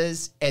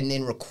ideas and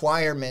then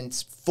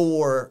requirements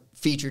for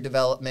feature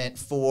development,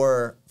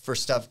 for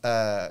stuff,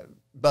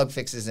 bug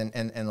fixes and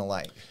the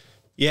like?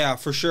 Yeah,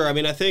 for sure. I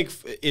mean, I think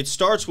it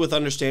starts with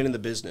understanding the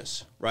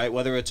business, right?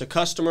 Whether it's a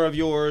customer of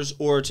yours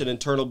or it's an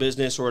internal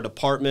business or a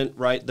department,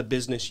 right? The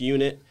business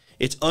unit.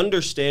 It's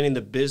understanding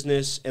the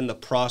business and the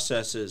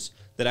processes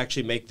that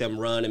actually make them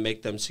run and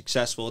make them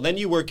successful. And then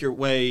you work your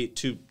way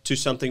to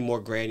something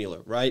more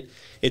granular, right?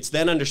 It's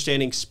then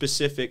understanding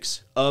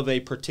specifics of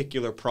a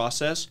particular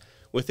process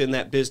within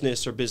that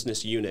business or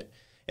business unit.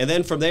 And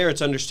then from there,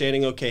 it's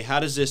understanding, okay, how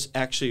does this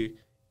actually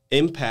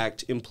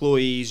impact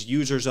employees,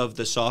 users of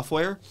the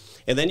software?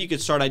 And then you can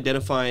start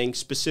identifying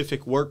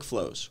specific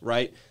workflows,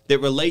 right, that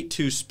relate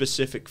to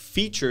specific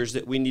features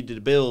that we need to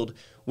build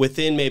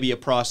within maybe a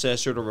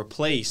process, or to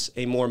replace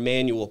a more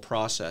manual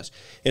process.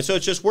 And so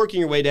it's just working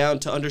your way down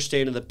to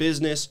understanding the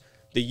business,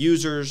 the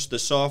users, the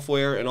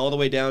software, and all the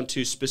way down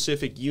to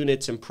specific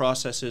units and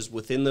processes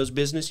within those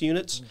business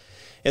units. Mm-hmm.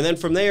 And then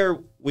from there,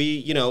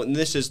 we, and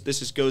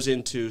this goes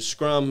into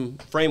Scrum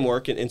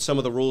framework and some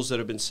of the rules that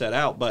have been set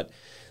out. But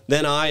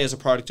then I, as a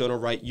product owner,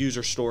 write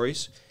user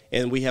stories,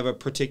 and we have a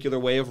particular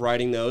way of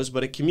writing those,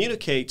 but it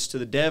communicates to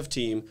the dev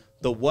team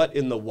the what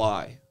and the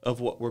why of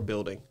what we're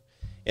building.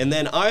 And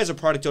then I, as a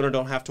product owner,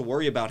 don't have to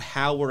worry about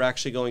how we're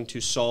actually going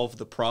to solve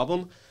the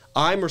problem.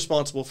 I'm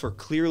responsible for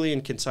clearly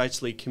and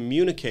concisely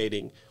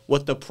communicating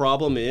what the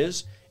problem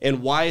is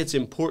and why it's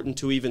important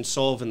to even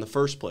solve in the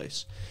first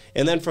place.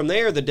 And then from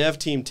there, the dev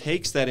team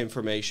takes that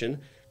information,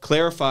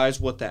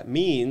 clarifies what that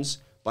means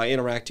by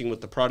interacting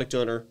with the product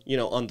owner,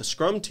 on the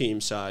Scrum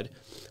team side.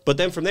 But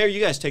then from there,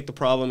 you guys take the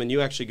problem and you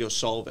actually go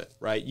solve it,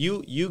 right?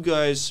 You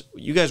guys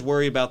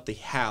worry about the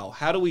how.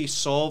 How do we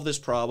solve this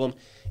problem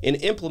and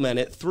implement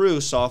it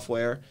through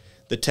software,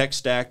 the tech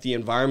stack, the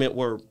environment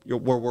we're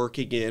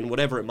working in,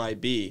 whatever it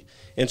might be.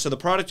 And so the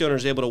product owner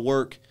is able to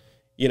work,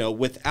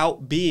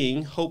 without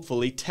being,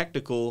 hopefully,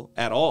 technical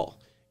at all.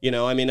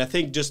 I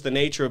think just the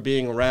nature of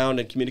being around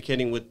and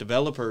communicating with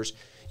developers,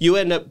 you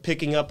end up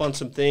picking up on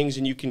some things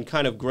and you can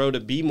kind of grow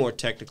to be more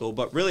technical.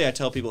 But really, I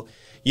tell people,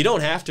 you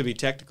don't have to be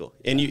technical,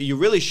 and you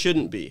really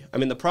shouldn't be.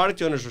 The product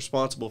owner is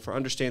responsible for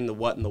understanding the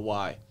what and the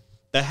why.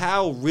 The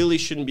how really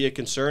shouldn't be a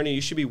concern, and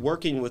you should be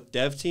working with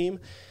dev team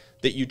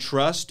that you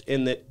trust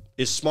and that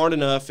is smart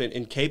enough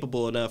and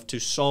capable enough to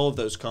solve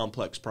those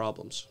complex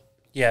problems.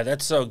 Yeah,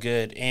 that's so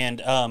good.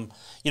 And,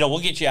 we'll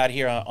get you out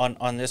here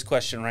on this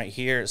question right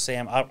here,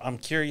 Sam. I'm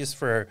curious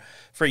for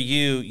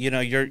you,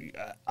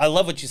 I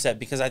love what you said,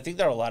 because I think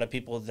there are a lot of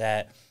people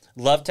that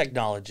love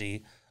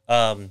technology,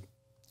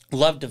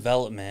 love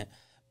development,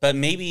 but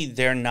maybe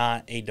they're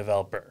not a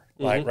developer,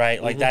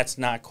 right? Like that's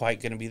not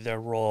quite going to be their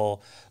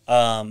role.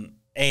 But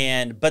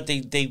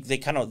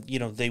they kind of,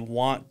 they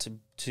want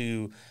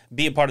to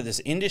be a part of this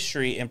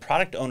industry, and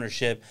product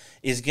ownership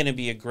is going to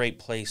be a great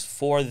place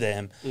for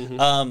them.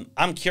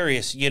 I'm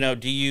curious,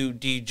 do you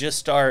just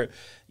start,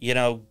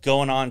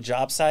 going on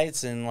job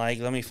sites and like,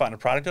 let me find a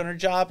product owner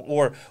job,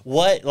 or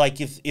what?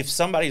 Like if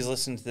somebody's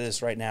listening to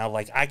this right now,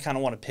 like I kind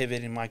of want to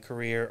pivot in my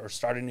career or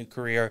start a new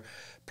career,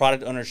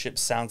 product ownership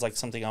sounds like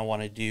something I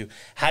want to do.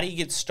 How do you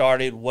get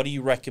started? What do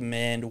you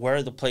recommend? Where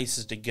are the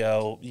places to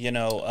go?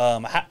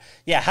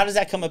 How does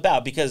that come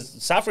about?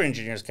 Because software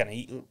engineering is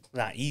kind of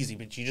not easy,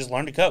 but you just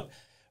learn to code,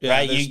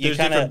 right? There's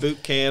different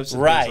boot camps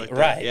and right, things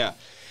like that.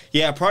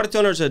 Yeah. Product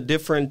owners are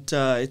different.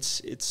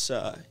 It's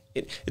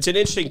an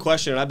interesting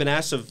question, and I've been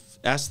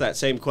asked that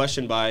same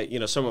question by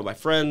some of my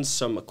friends,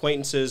 some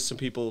acquaintances, some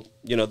people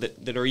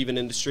that are even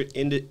in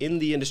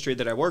the industry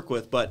that I work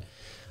with, but.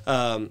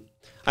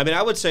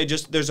 I would say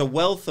just there's a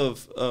wealth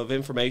of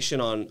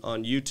information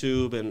on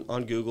YouTube and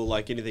on Google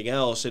like anything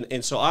else.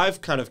 And so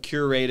I've kind of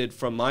curated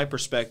from my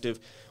perspective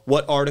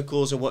what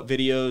articles and what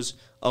videos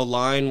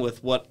align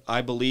with what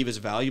I believe is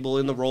valuable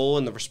in the role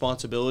and the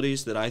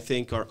responsibilities that I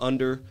think are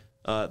under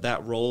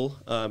that role,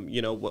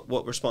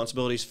 what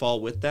responsibilities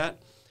fall with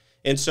that.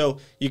 And so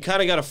you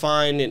kind of got to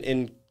find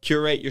and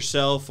curate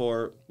yourself,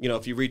 or,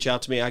 if you reach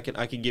out to me, I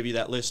can give you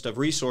that list of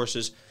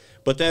resources.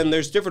 But then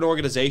there's different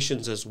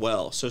organizations as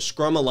well. So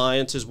Scrum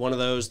Alliance is one of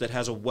those that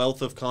has a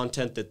wealth of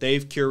content that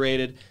they've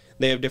curated.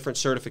 They have different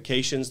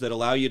certifications that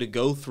allow you to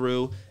go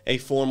through a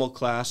formal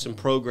class and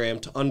program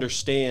to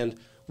understand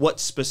what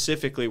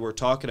specifically we're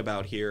talking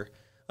about here.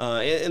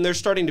 And there's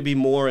starting to be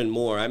more and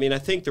more. I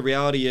think the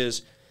reality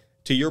is,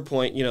 to your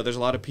point, there's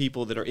a lot of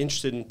people that are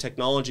interested in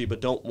technology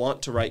but don't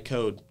want to write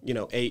code,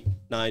 8,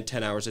 9,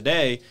 10 hours a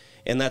day.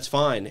 And that's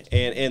fine.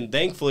 And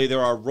thankfully,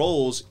 there are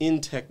roles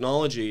in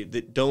technology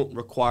that don't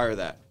require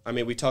that.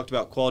 We talked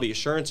about quality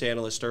assurance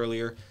analyst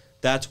earlier.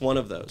 That's one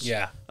of those.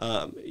 Yeah.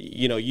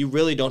 You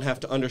really don't have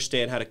to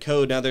understand how to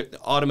code. Now,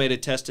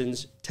 automated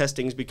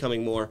testing's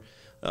becoming more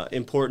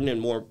important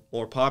and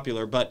more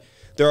popular. But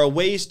there are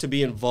ways to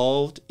be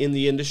involved in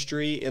the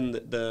industry, in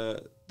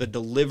the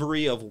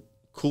delivery of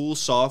cool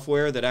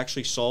software that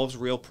actually solves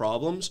real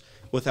problems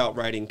without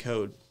writing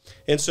code.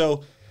 And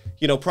so,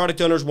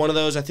 product owner is one of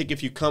those. I think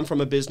if you come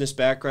from a business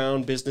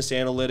background, business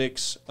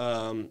analytics,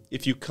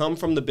 if you come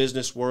from the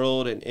business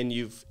world and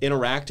you've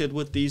interacted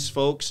with these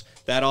folks,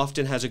 that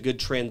often has a good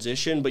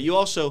transition. But you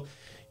also,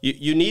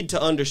 you need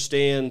to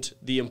understand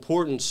the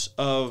importance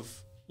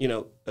of,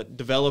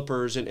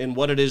 developers and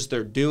what it is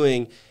they're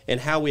doing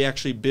and how we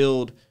actually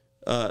build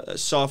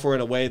software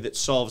in a way that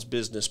solves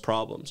business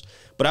problems.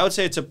 But I would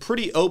say it's a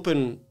pretty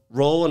open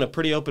role and a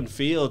pretty open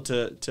field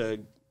to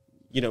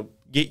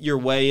get your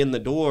way in the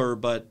door,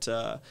 but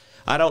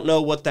I don't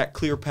know what that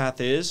clear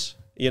path is,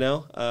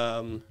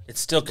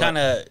 It's still kind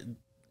of,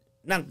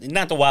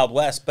 not the Wild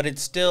West, but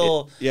it's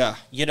still,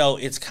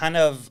 it's kind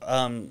of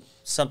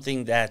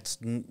something that's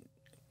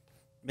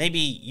maybe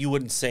you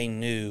wouldn't say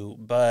new,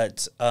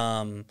 but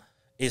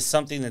is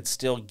something that's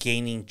still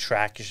gaining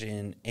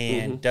traction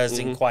and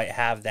doesn't quite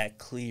have that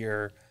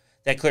clear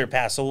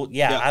path. So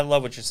I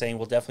love what you're saying.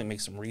 We'll definitely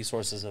make some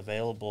resources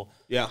available.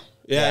 Yeah.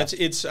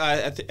 It's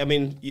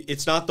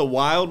not the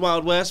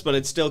Wild West, but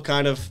it's still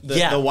kind of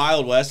the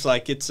Wild West.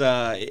 Like it's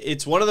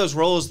one of those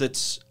roles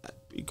that's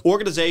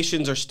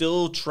organizations are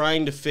still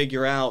trying to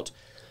figure out,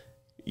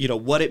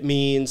 what it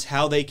means,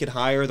 how they could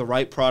hire the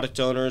right product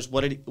owners,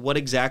 what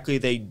exactly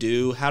they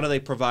do, how do they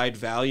provide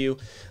value.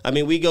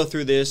 We go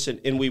through this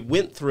and we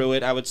went through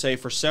it, I would say,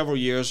 for several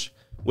years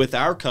with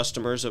our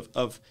customers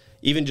of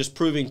even just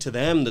proving to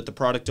them that the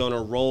product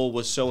owner role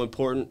was so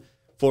important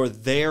for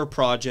their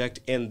project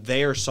and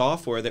their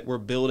software that we're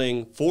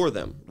building for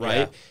them, right?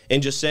 Yeah.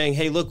 And just saying,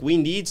 hey, look, we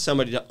need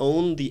somebody to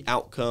own the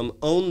outcome,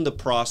 own the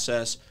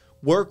process,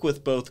 work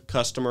with both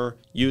customer,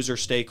 user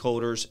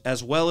stakeholders,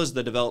 as well as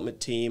the development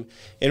team,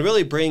 and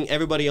really bring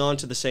everybody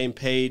onto the same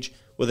page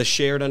with a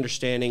shared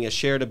understanding, a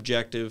shared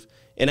objective,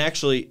 and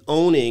actually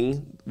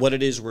owning what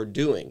it is we're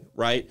doing,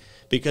 right?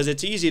 Because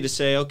it's easy to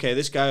say, okay,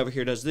 this guy over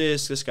here does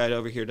this guy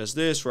over here does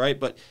this, right?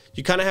 But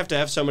you kind of have to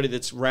have somebody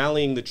that's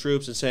rallying the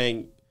troops and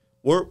saying,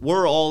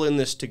 we're all in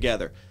this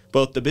together,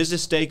 both the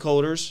business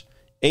stakeholders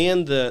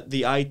and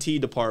the IT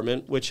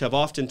department, which have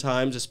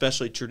oftentimes,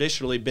 especially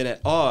traditionally, been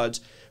at odds,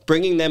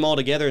 bringing them all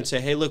together and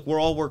say, hey, look, we're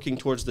all working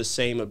towards the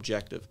same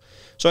objective.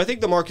 So I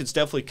think the market's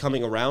definitely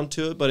coming around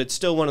to it, but it's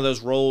still one of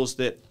those roles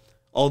that,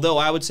 although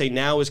I would say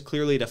now is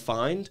clearly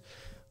defined,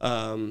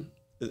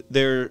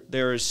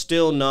 there is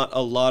still not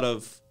a lot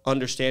of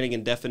understanding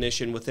and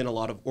definition within a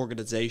lot of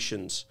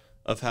organizations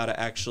of how to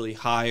actually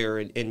hire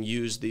and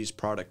use these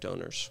product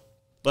owners.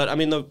 But, I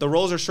mean, the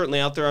roles are certainly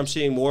out there. I'm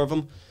seeing more of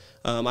them.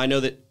 I know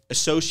that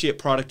associate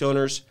product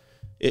owners,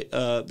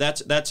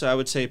 that's I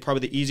would say,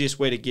 probably the easiest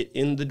way to get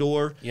in the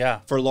door. Yeah.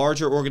 For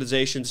larger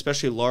organizations,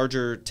 especially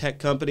larger tech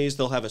companies,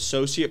 they'll have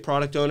associate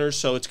product owners.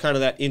 So it's kind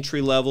of that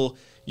entry level.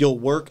 You'll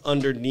work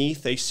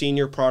underneath a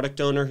senior product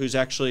owner who's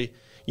actually,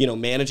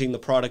 managing the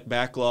product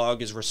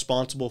backlog, is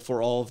responsible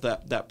for all of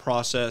that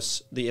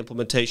process, the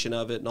implementation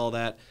of it and all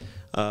that.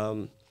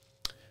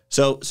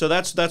 So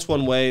that's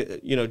one way,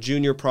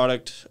 junior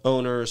product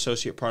owner,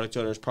 associate product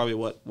owner is probably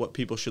what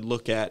people should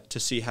look at to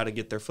see how to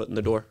get their foot in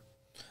the door.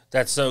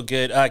 That's so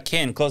good.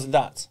 Ken, closing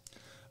thoughts.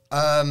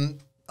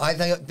 I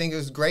think it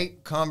was a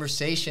great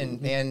conversation,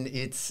 and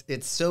it's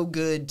so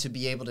good to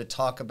be able to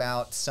talk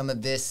about some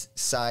of this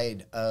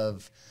side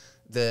of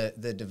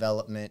the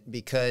development,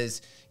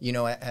 because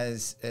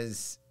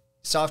as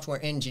software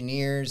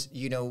engineers,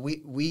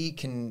 we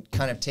can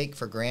kind of take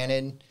for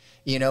granted,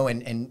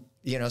 and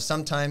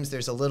sometimes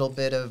there's a little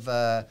bit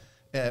of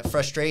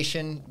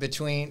frustration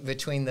between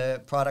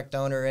the product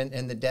owner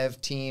and the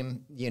dev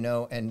team,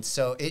 and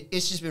so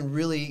it's just been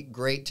really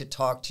great to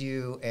talk to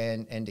you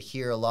and to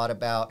hear a lot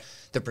about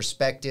the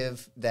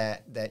perspective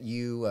that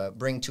you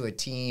bring to a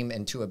team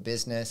and to a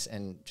business,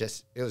 and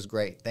just, it was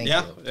great. Thank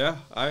you. Yeah,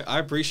 I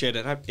appreciate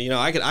it.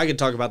 I could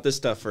talk about this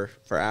stuff for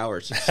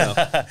hours, so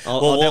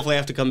I'll definitely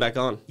have to come back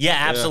on. Yeah,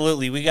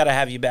 absolutely. We got to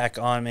have you back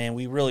on, man.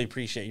 We really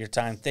appreciate your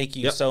time. Thank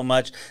you so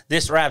much.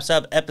 This wraps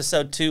up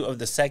episode 2 of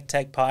the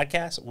SeqTek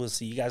Podcast. We'll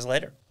see you guys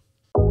later.